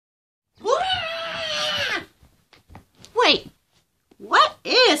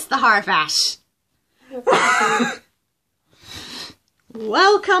the Harvash.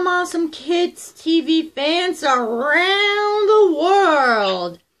 Welcome, Awesome Kids TV fans around the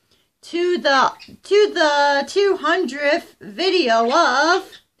world to the 200th video of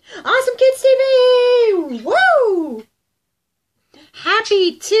Awesome Kids TV. Woo!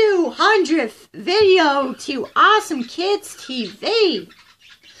 Happy 200th video to Awesome Kids TV.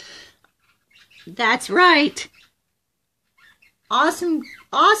 That's right. Awesome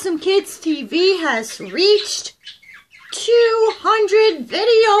Kids TV has reached 200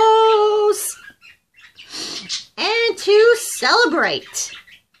 videos. And to celebrate,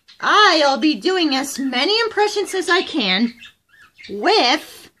 I'll be doing as many impressions as I can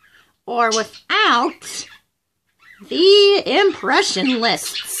with or without the impression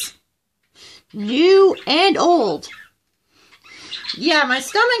lists, new and old. Yeah, my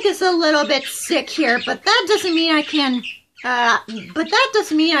stomach is a little bit sick here, but that doesn't mean I can. I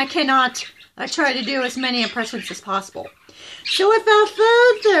cannot try to do as many impressions as possible. So without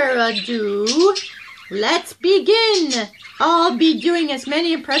further ado, let's begin. I'll be doing as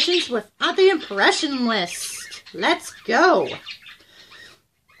many impressions without the impression list. Let's go.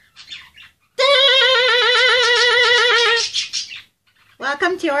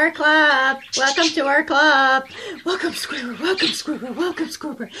 Welcome to our club. Welcome to our club. Welcome, Squidward. Welcome, Squidward. Welcome,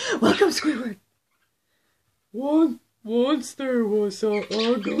 Squidward. Welcome, Squidward. Once there was an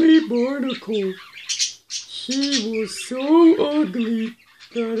ugly barnacle. She was so ugly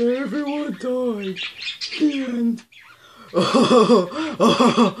that everyone died. The end.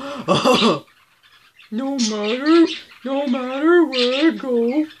 No matter where I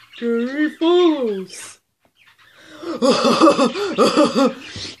go, Gary follows.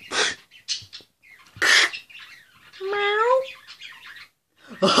 Meow.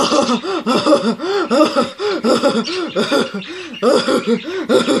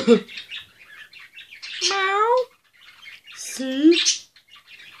 Meow. See?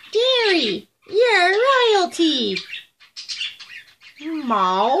 Gary, you're royalty.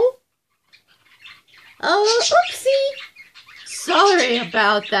 Meow. Oh, oopsie. Sorry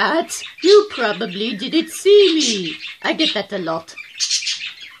about that. You probably didn't see me. I get that a lot.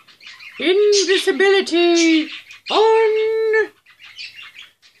 Invisibility on.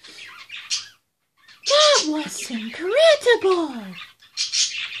 That was incredible.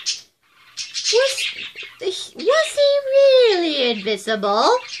 Was he really invisible?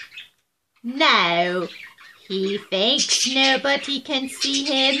 No. He thinks nobody can see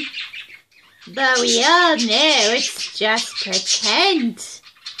him. But we all know it's just pretend.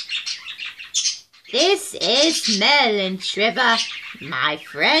 This is Merlin Shriver, my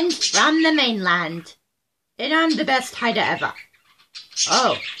friend from the mainland. And I'm the best hider ever.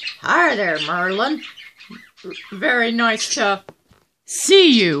 Oh, hi there, Merlin. Very nice to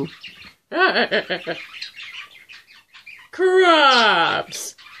see you.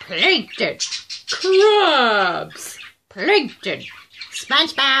 Crabs. Plankton. Crabs. Plankton.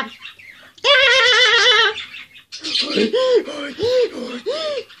 SpongeBob.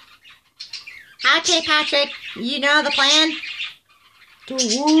 Okay, Patrick, you know the plan? Don't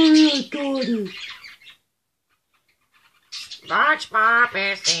worry, I got it. SpongeBob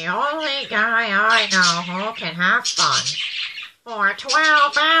is the only guy I know who can have fun for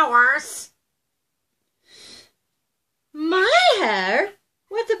 12 hours. My hair?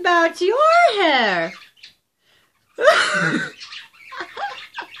 What about your hair?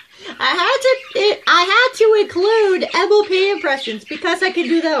 I had to include MLP impressions because I can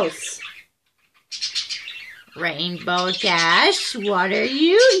do those. Rainbow Dash, what are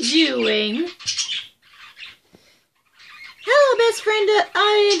you doing? Hello, best friend.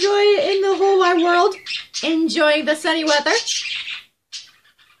 I enjoy in the whole wide world. Enjoying the sunny weather.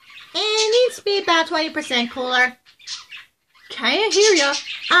 And it needs to be about 20% cooler. Can't hear ya.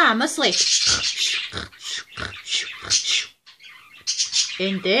 I'm asleep.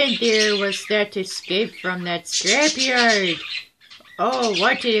 And then there was that escape from that scrapyard. Oh,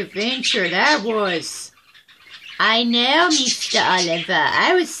 what an adventure that was. I know, Mr. Oliver.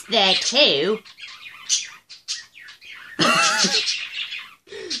 I was there too.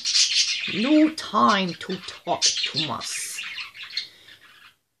 No time to talk to us.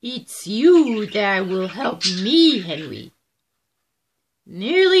 It's you that will help me, Henry.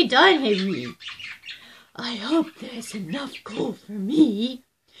 Nearly done, Henry. I hope there's enough coal for me.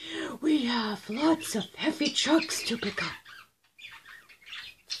 We have lots of heavy trucks to pick up.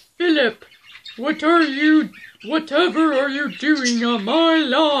 Philip, whatever are you doing on my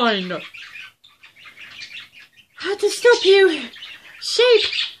line? How to stop you?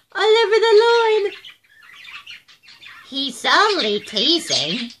 Shape, all over the line. He's only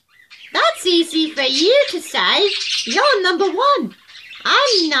teasing. That's easy for you to say. You're number 1.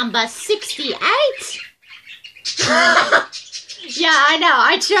 I'm number 68. Yeah, I know.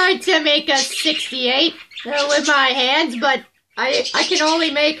 I tried to make a 68 with my hands, but I can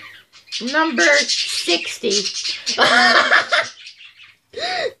only make number 60.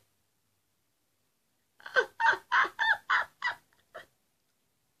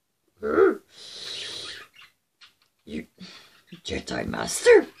 You, Jedi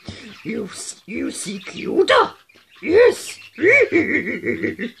Master, you seek Yoda? Yes.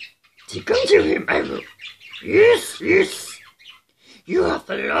 Take him to him, I will. Yes. You have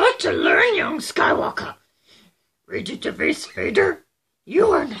a lot to learn, young Skywalker. Ready to face Vader?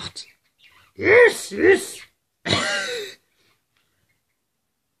 You are not. Yes.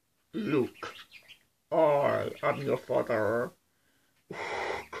 Luke, I am your father.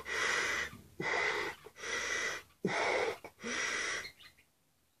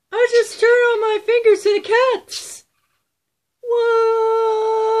 I just turned on my fingers to the cats.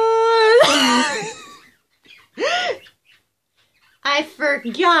 What? I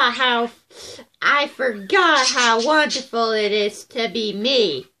forgot how wonderful it is to be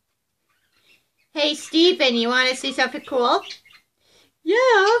me. Hey, Stephen, you want to see something cool?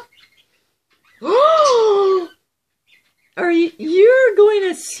 Yeah. You're going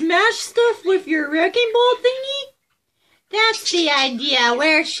to smash stuff with your wrecking ball thingy? That's the idea.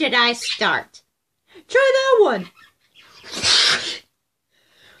 Where should I start? Try that one.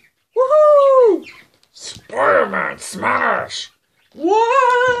 Woohoo! Spider-Man smash!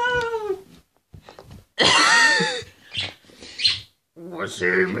 Whoa! Was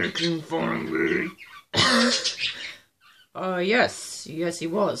he making fun of me? Yes, he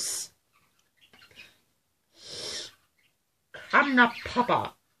was. I'm not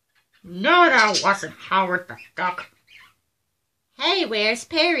Papa. No, that wasn't Howard the Duck. Hey, where's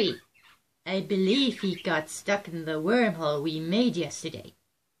Perry? I believe he got stuck in the wormhole we made yesterday.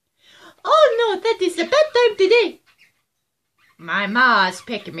 Oh no, that is a bad time today. My ma's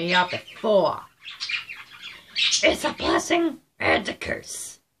picking me up at 4. It's a blessing and a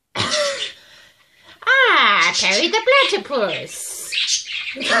curse. Perry the Platypus.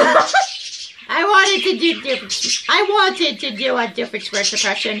 I wanted to do a different Squares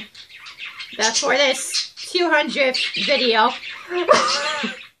impression. That's for this 200th video.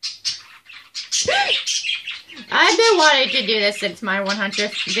 I've been wanting to do this since my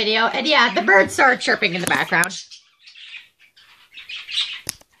 100th video, and yeah, the birds started chirping in the background.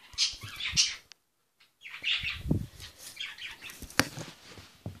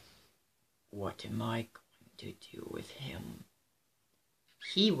 What am I going to do with him?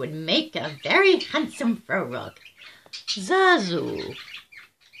 He would make a very handsome fur rug. Zazu.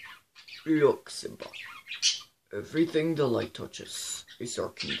 Look, Simba. Everything the light touches is our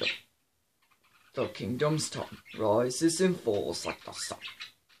kingdom. The kingdom's tongue rises and falls like the sun.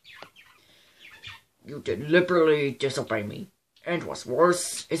 You deliberately disobey me, and what's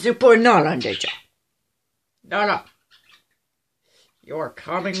worse is you put null on the job. No. You're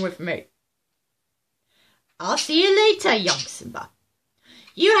coming with me. I'll see you later, young Simba.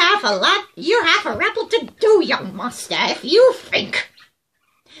 You have a rebel to do, young master, if you think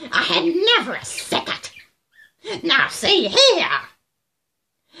I had never said that. Now see here.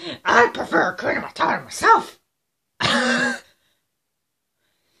 I prefer Hakuna Matata myself.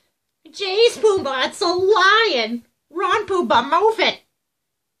 Jeez, Pumbaa, it's a lion. Run, Pumbaa, move it.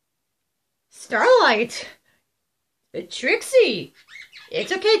 Starlight. Trixie.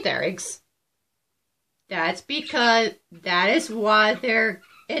 It's okay, Therix. That is why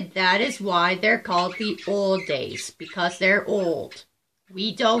they're called the old days, because they're old.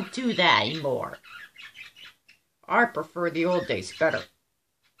 We don't do that anymore. I prefer the old days better.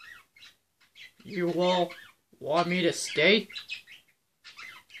 You all want me to stay?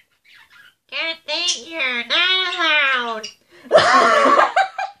 Good thing you're not allowed.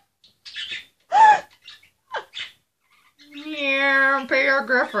 Yeah, Peter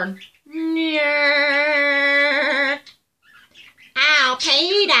Griffin. Yeah. Ow,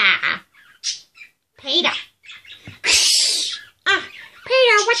 Peter. Peter,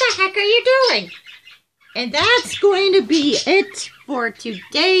 what the heck are you doing? And that's going to be it for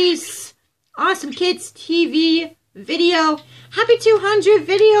today's Awesome Kids TV video. Happy 200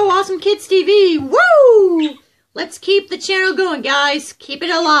 video, Awesome Kids TV. Woo! Let's keep the channel going, guys. Keep it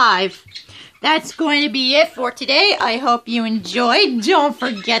alive. That's going to be it for today. I hope you enjoyed. Don't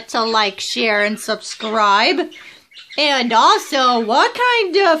forget to like, share, and subscribe. And also, what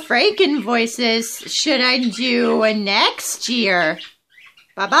kind of Franken voices should I do next year?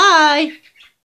 Bye-bye.